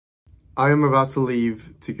I am about to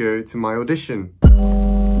leave to go to my audition.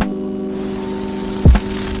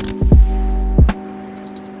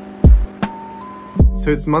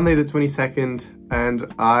 So it's Monday the 22nd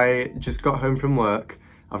and I just got home from work.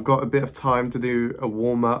 I've got a bit of time to do a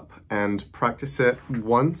warm-up and practice it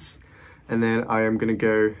once, and then I am gonna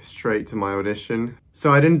go straight to my audition.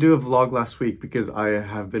 So I didn't do a vlog last week because I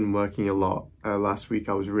have been working a lot. Last week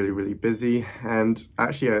I was really busy, and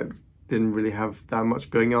actually I didn't really have that much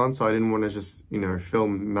going on, so I didn't want to just, you know,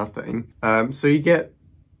 film nothing. So you get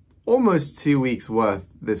almost 2 weeks worth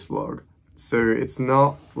this vlog. So it's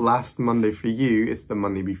not last Monday for you, it's the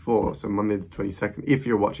Monday before. So Monday the 22nd, if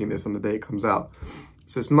you're watching this on the day it comes out.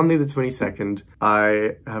 So it's Monday the 22nd.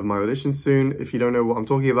 I have my audition soon. If you don't know what I'm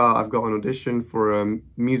talking about, I've got an audition for a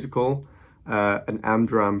musical, an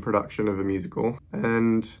Amdram production of a musical.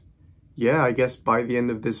 And yeah, I guess by the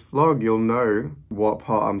end of this vlog, you'll know what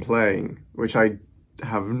part I'm playing, which I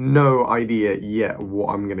have no idea yet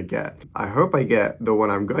what I'm gonna get. I hope I get the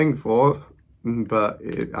one I'm going for, but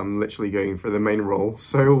I'm literally going for the main role,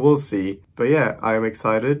 so we'll see. But yeah, I am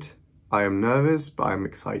excited. I am nervous, but I'm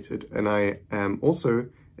excited. And I am also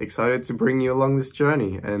excited to bring you along this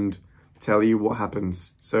journey and tell you what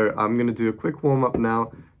happens. So I'm gonna do a quick warm up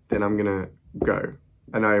now, then I'm gonna go.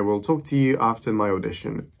 And I will talk to you after my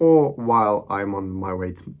audition or while I'm on my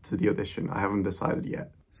way to the audition. I haven't decided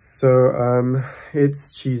yet. So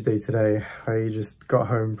it's Tuesday today. I just got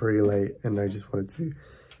home pretty late and I just wanted to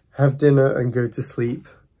have dinner and go to sleep.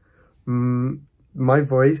 My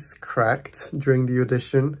voice cracked during the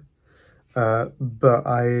audition. But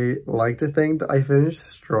I like to think that I finished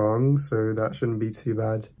strong, so that shouldn't be too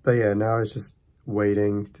bad. But yeah, now it's just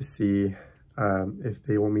waiting to see if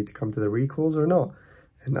they want me to come to the recalls or not.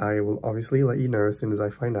 And I will obviously let you know as soon as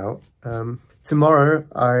I find out. Tomorrow,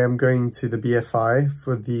 I am going to the BFI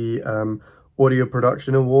for the Audio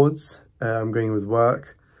Production Awards. I'm going with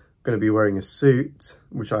work. I'm going to be wearing a suit,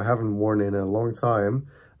 which I haven't worn in a long time.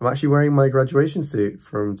 I'm actually wearing my graduation suit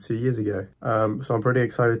from 2 years ago. So I'm pretty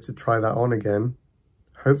excited to try that on again.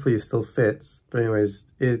 Hopefully it still fits. But anyways,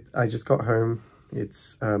 I just got home.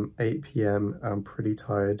 It's 8 p.m. I'm pretty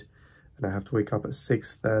tired and I have to wake up at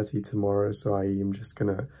 6:30 tomorrow. So I am just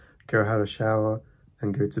gonna go have a shower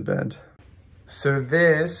and go to bed. So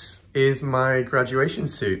this is my graduation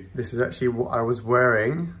suit. This is actually what I was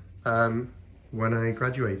wearing when I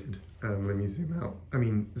graduated. Let me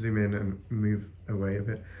zoom in and move away a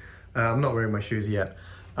bit. I'm not wearing my shoes yet.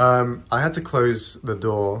 I had to close the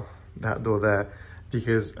door, that door there,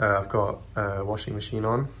 because I've got a washing machine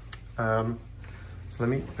on. So let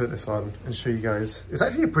me put this on and show you guys. It's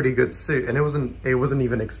actually a pretty good suit, and it wasn't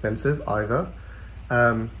even expensive either.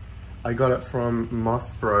 I got it from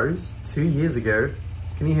Moss Bros 2 years ago.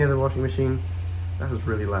 Can you hear the washing machine? That was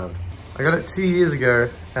really loud. I got it 2 years ago,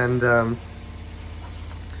 and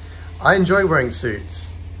I enjoy wearing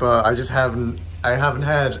suits, but I haven't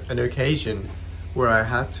had an occasion where I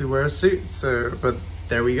had to wear a suit. So, but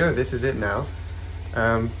there we go. This is it now.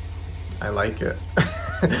 I like it.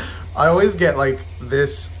 I always get like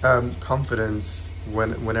this confidence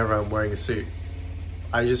whenever I'm wearing a suit.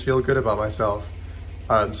 I just feel good about myself.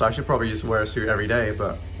 So I should probably just wear a suit every day,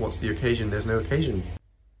 but what's the occasion? There's no occasion.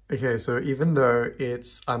 Okay, so even though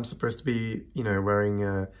I'm supposed to be, you know, wearing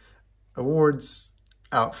a awards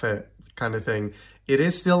outfit kind of thing, it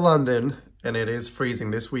is still London and it is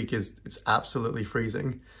freezing. This week it's absolutely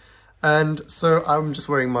freezing. And so I'm just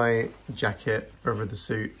wearing my jacket over the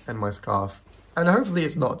suit and my scarf. And hopefully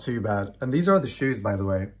it's not too bad. And these are the shoes, by the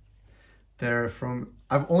way. They're from,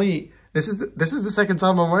 this is the second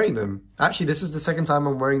time I'm wearing them. Actually, this is the second time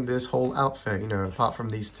I'm wearing this whole outfit, you know, apart from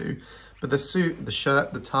these two. But the suit, the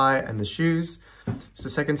shirt, the tie, and the shoes, it's the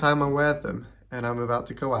second time I wear them. And I'm about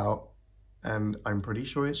to go out, and I'm pretty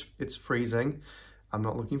sure it's freezing. I'm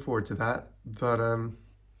not looking forward to that, but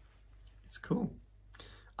it's cool.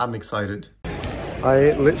 I'm excited.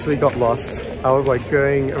 I literally got lost. I was like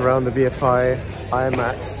going around the BFI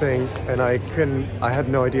IMAX thing, and I had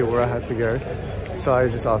no idea where I had to go. So I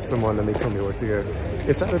just asked someone and they told me where to go.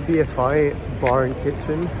 Is that a BFI bar and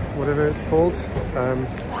kitchen, whatever it's called?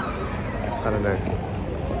 I don't know.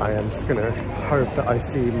 I am just gonna hope that I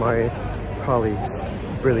see my colleagues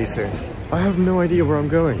really soon. I have no idea where I'm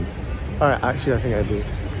going. Actually, I think I do.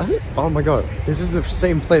 Oh my god, this is the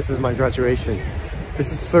same place as my graduation.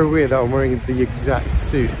 This is so weird that I'm wearing the exact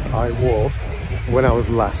suit I wore when I was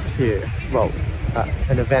last here. Well, at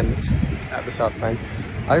an event at the Southbank.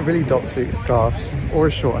 I really don't suit scarves or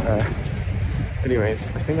short hair. Anyways,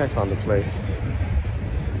 I think I found the place.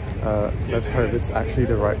 Let's hope it's actually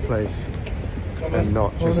the right place and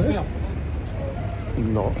not just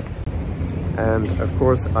not. And of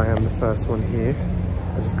course I am the first one here.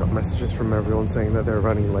 I just got messages from everyone saying that they're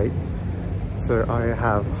running late. So I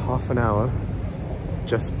have half an hour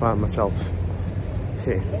just by myself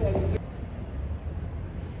here.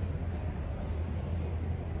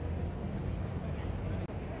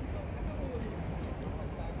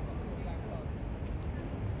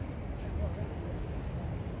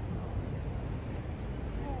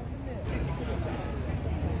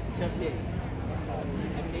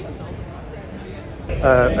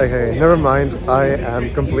 Okay, never mind. I am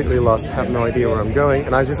completely lost. I have no idea where I'm going.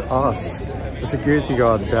 And I just asked the security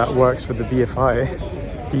guard that works for the BFI.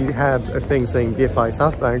 He had a thing saying BFI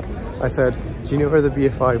Southbank. I said, do you know where the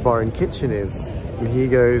BFI bar and kitchen is? And he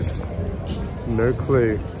goes, no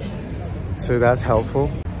clue. So that's helpful.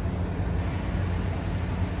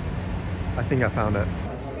 I think I found it.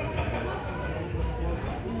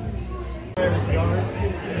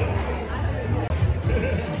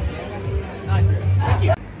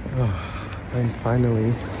 I'm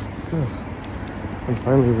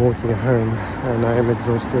finally walking home and I am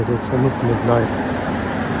exhausted. It's almost midnight.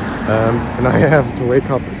 And I have to wake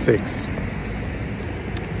up at 6. I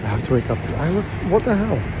have to wake up. What the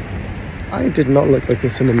hell? I did not look like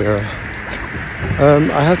this in the mirror.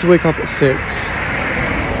 I have to wake up at 6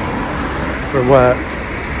 for work.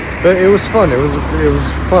 But it was fun. It was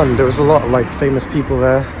fun. There was a lot of like famous people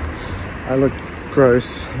there. I look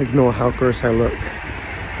gross. Ignore how gross I look.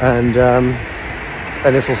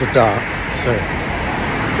 And it's also dark, so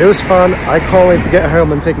it was fun. I can't wait to get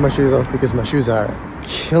home and take my shoes off because my shoes are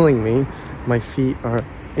killing me. My feet are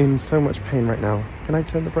in so much pain right now. Can I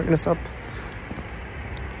turn the brightness up?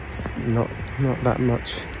 It's not that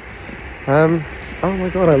much. Oh my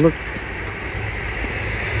god, I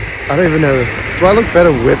don't even know. Do I look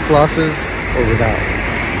better with glasses or without?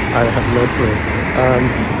 I have no clue.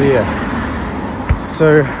 But yeah.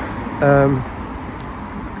 So,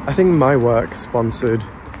 I think my work sponsored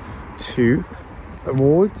 2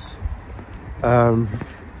 awards,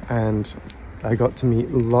 and I got to meet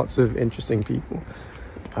lots of interesting people.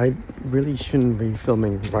 I really shouldn't be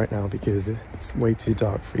filming right now because it's way too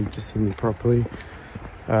dark for you to see me properly.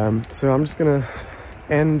 So I'm just gonna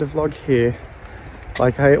end the vlog here.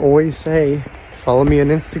 Like I always say, follow me on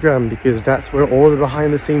Instagram because that's where all the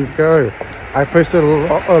behind the scenes go. I posted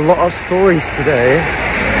a lot of stories today.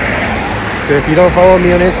 So if you don't follow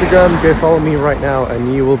me on Instagram, go follow me right now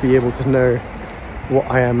and you will be able to know what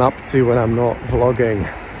I am up to when I'm not vlogging.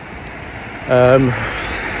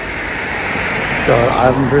 God,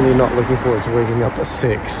 I'm really not looking forward to waking up at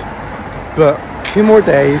 6. But 2 more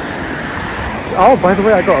days. Oh, by the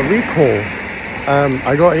way, I got a recall.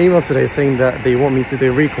 I got an email today saying that they want me to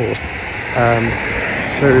do a recall.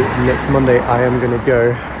 So next Monday I am going to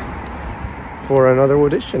go for another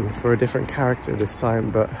audition for a different character this time,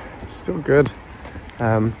 but still good.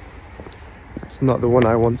 It's not the one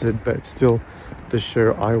I wanted, but it's still the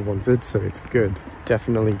show I wanted, so it's good.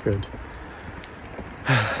 Definitely good.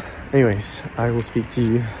 Anyways, I will speak to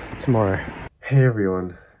you tomorrow. Hey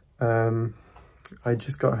everyone. I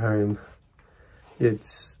just got home.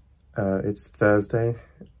 It's Thursday,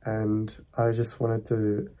 and I just wanted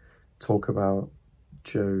to talk about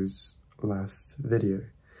Joe's last video.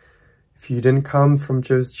 If you didn't come from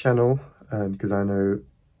Joe's channel, because I know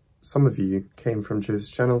some of you came from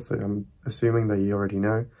Joe's channel, so I'm assuming that you already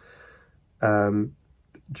know.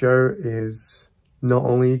 Joe is not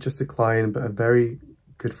only just a client, but a very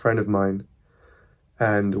good friend of mine.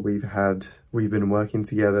 And we've been working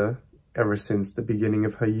together ever since the beginning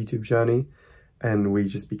of her YouTube journey, and we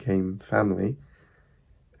just became family.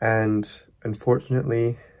 And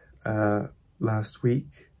unfortunately, last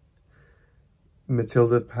week,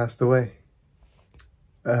 Matilda passed away.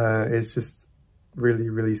 It's just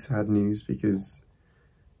really sad news because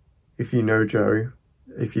if you know Joe,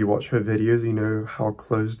 if you watch her videos, you know how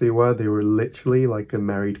close they were. They were literally like a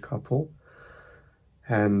married couple.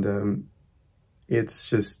 And it's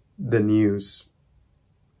just the news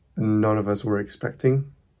none of us were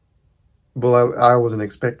expecting. Well, I wasn't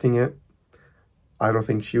expecting it. I don't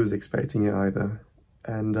think she was expecting it either.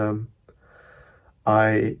 And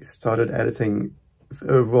I started editing.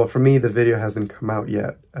 Well, for me, the video hasn't come out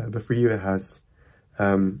yet, but for you it has.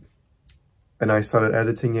 And I started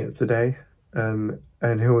editing it today, and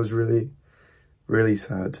it was really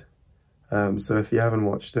sad. So if you haven't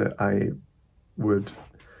watched it, I would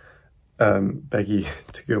beg you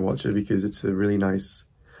to go watch it because it's a really nice,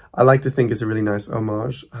 I like to think it's a really nice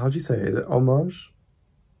homage. How do you say it? Is it homage?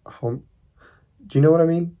 Do you know what I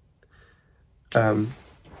mean?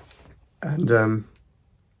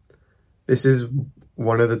 This is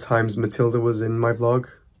one of the times Matilda was in my vlog,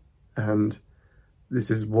 and this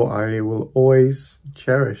is what I will always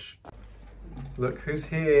cherish. Look who's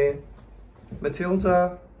here.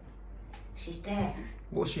 Matilda. She's deaf.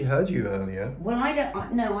 Well, she heard you earlier. Well,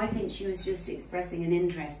 no, I think she was just expressing an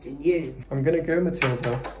interest in you. I'm gonna go,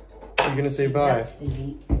 Matilda. I'm gonna say bye. That's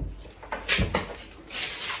Philippe.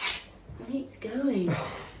 Philippe's going.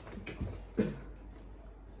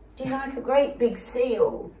 She's like a great big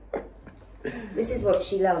seal. This is what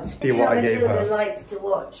she loves. See what I gave her. Matilda likes to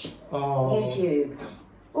watch YouTube.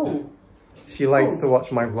 Oh. She likes to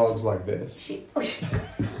watch my vlogs like this.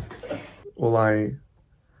 All I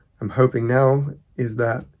am hoping now is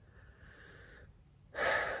that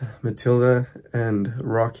Matilda and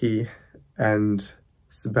Rocky and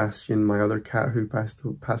Sebastian, my other cat who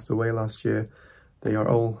passed away last year, they are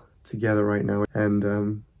all together right now,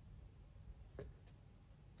 and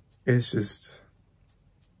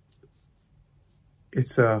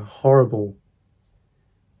it's a horrible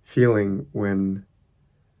feeling when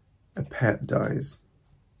a pet dies,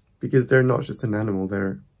 because they're not just an animal,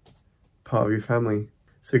 they're part of your family.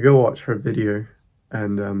 So go watch her video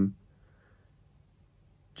and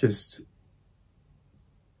just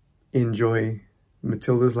enjoy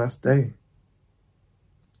Matilda's last day.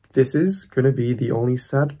 This is gonna be the only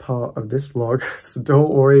sad part of this vlog, so don't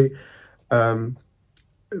worry,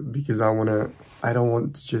 because I don't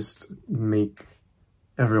want to just make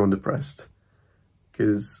everyone depressed,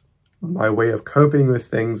 because my way of coping with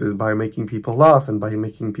things is by making people laugh and by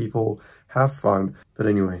making people have fun. But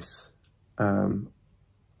anyways, on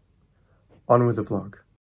with the vlog.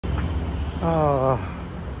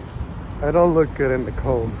 I don't look good in the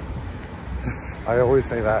cold. I always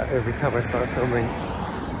say that every time I start filming.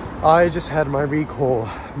 I just had my recall,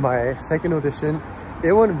 my second audition.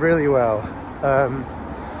 It went really well.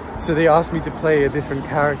 So they asked me to play a different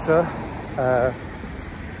character,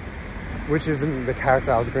 which isn't the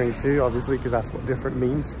character I was going to, obviously, because that's what different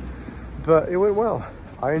means. But it went well.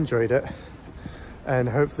 I enjoyed it. And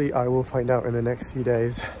hopefully I will find out in the next few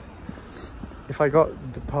days if I got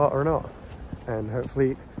the part or not. And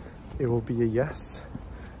hopefully it will be a yes.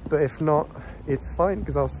 But if not, it's fine,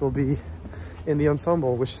 because I'll still be in the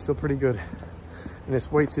ensemble, which is still pretty good. And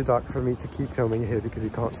it's way too dark for me to keep filming here because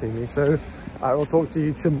you can't see me. So I will talk to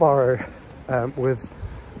you tomorrow with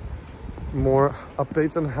more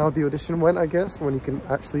updates on how the audition went, I guess, when you can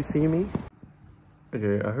actually see me.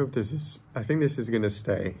 Okay, I think this is gonna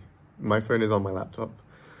stay. My phone is on my laptop.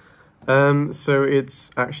 So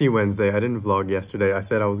it's actually Wednesday. I didn't vlog yesterday. I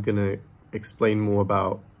said I was gonna explain more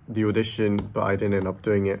about the audition, but I didn't end up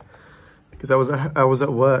doing it because I was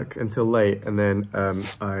at work until late, and then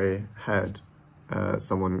I had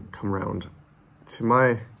someone come round to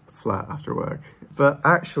my flat after work. But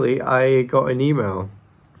actually, I got an email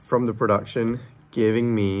from the production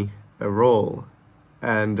giving me a role,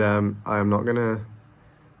 and I'm not gonna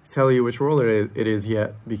tell you which role it is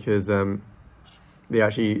yet, because they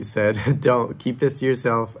actually said don't keep this to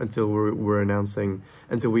yourself until we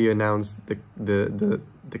announce the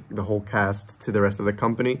whole cast to the rest of the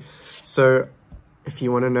company. So if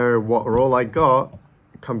you want to know what role I got,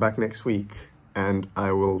 come back next week and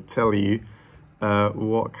I will tell you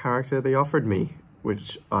what character they offered me,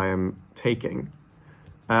 which I am taking.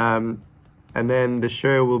 And then the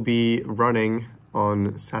show will be running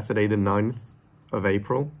on Saturday the 9th of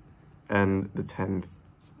April and the 10th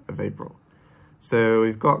of April. So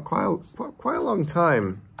we've got quite a long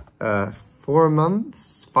time, 4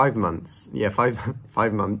 months, 5 months. Yeah,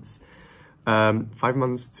 5 months. 5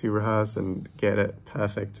 months to rehearse and get it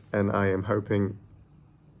perfect. And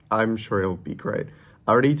I'm sure it'll be great.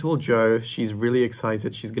 I already told Jo, she's really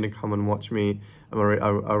excited. She's gonna come and watch me. I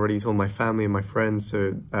already told my family and my friends,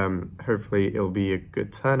 so hopefully it'll be a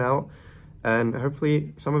good turnout. And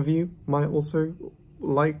hopefully some of you might also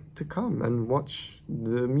like to come and watch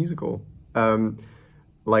the musical.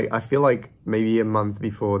 I feel like maybe a month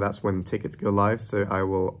before, that's when tickets go live, so I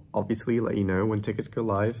will obviously let you know when tickets go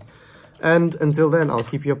live. And until then, I'll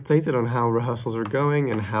keep you updated on how rehearsals are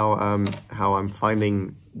going and how I'm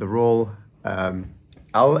finding the role.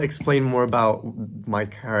 I'll explain more about my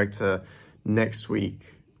character next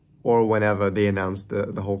week or whenever they announce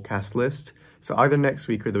the whole cast list. So either next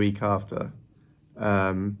week or the week after.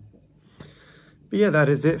 But yeah, that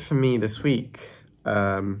is it for me this week.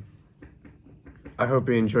 I hope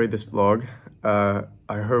you enjoyed this vlog. I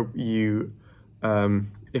hope you,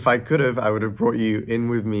 if I could have, I would have brought you in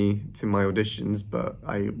with me to my auditions, but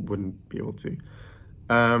I wouldn't be able to.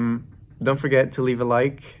 Don't forget to leave a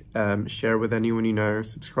like, share with anyone you know,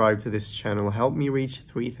 subscribe to this channel, help me reach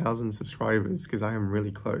 3,000 subscribers, because I am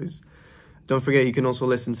really close. Don't forget you can also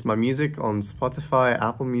listen to my music on Spotify,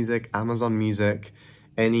 Apple Music, Amazon Music.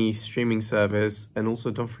 any streaming service, and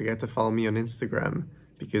also don't forget to follow me on Instagram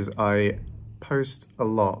because I post a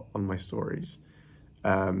lot on my stories.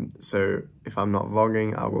 So if I'm not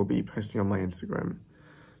vlogging, I will be posting on my Instagram.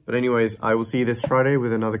 But anyways, I will see you this Friday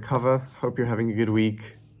with another cover. Hope you're having a good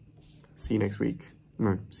week. See you next week.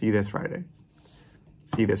 No, see you this Friday.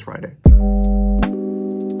 See you this Friday.